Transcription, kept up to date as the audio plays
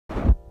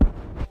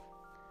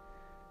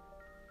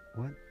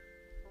What?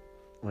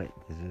 Wait,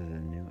 this is a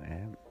new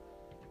app?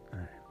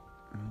 Alright,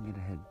 let me get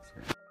a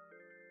headset.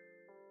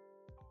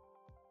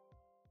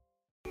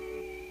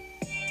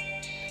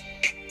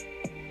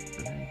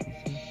 Life is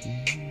what you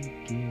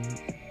make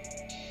it.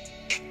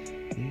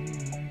 Yeah,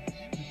 life is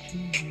what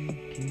you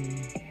make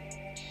it.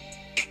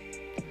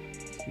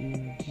 See you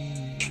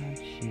again about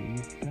shit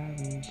you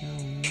probably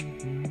don't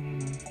even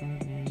wanna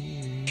fucking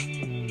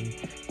hear.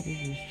 This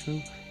is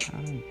true,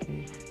 I don't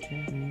care.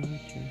 Tell me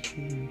what you're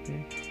feeling,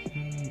 babe. I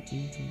don't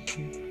even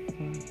care.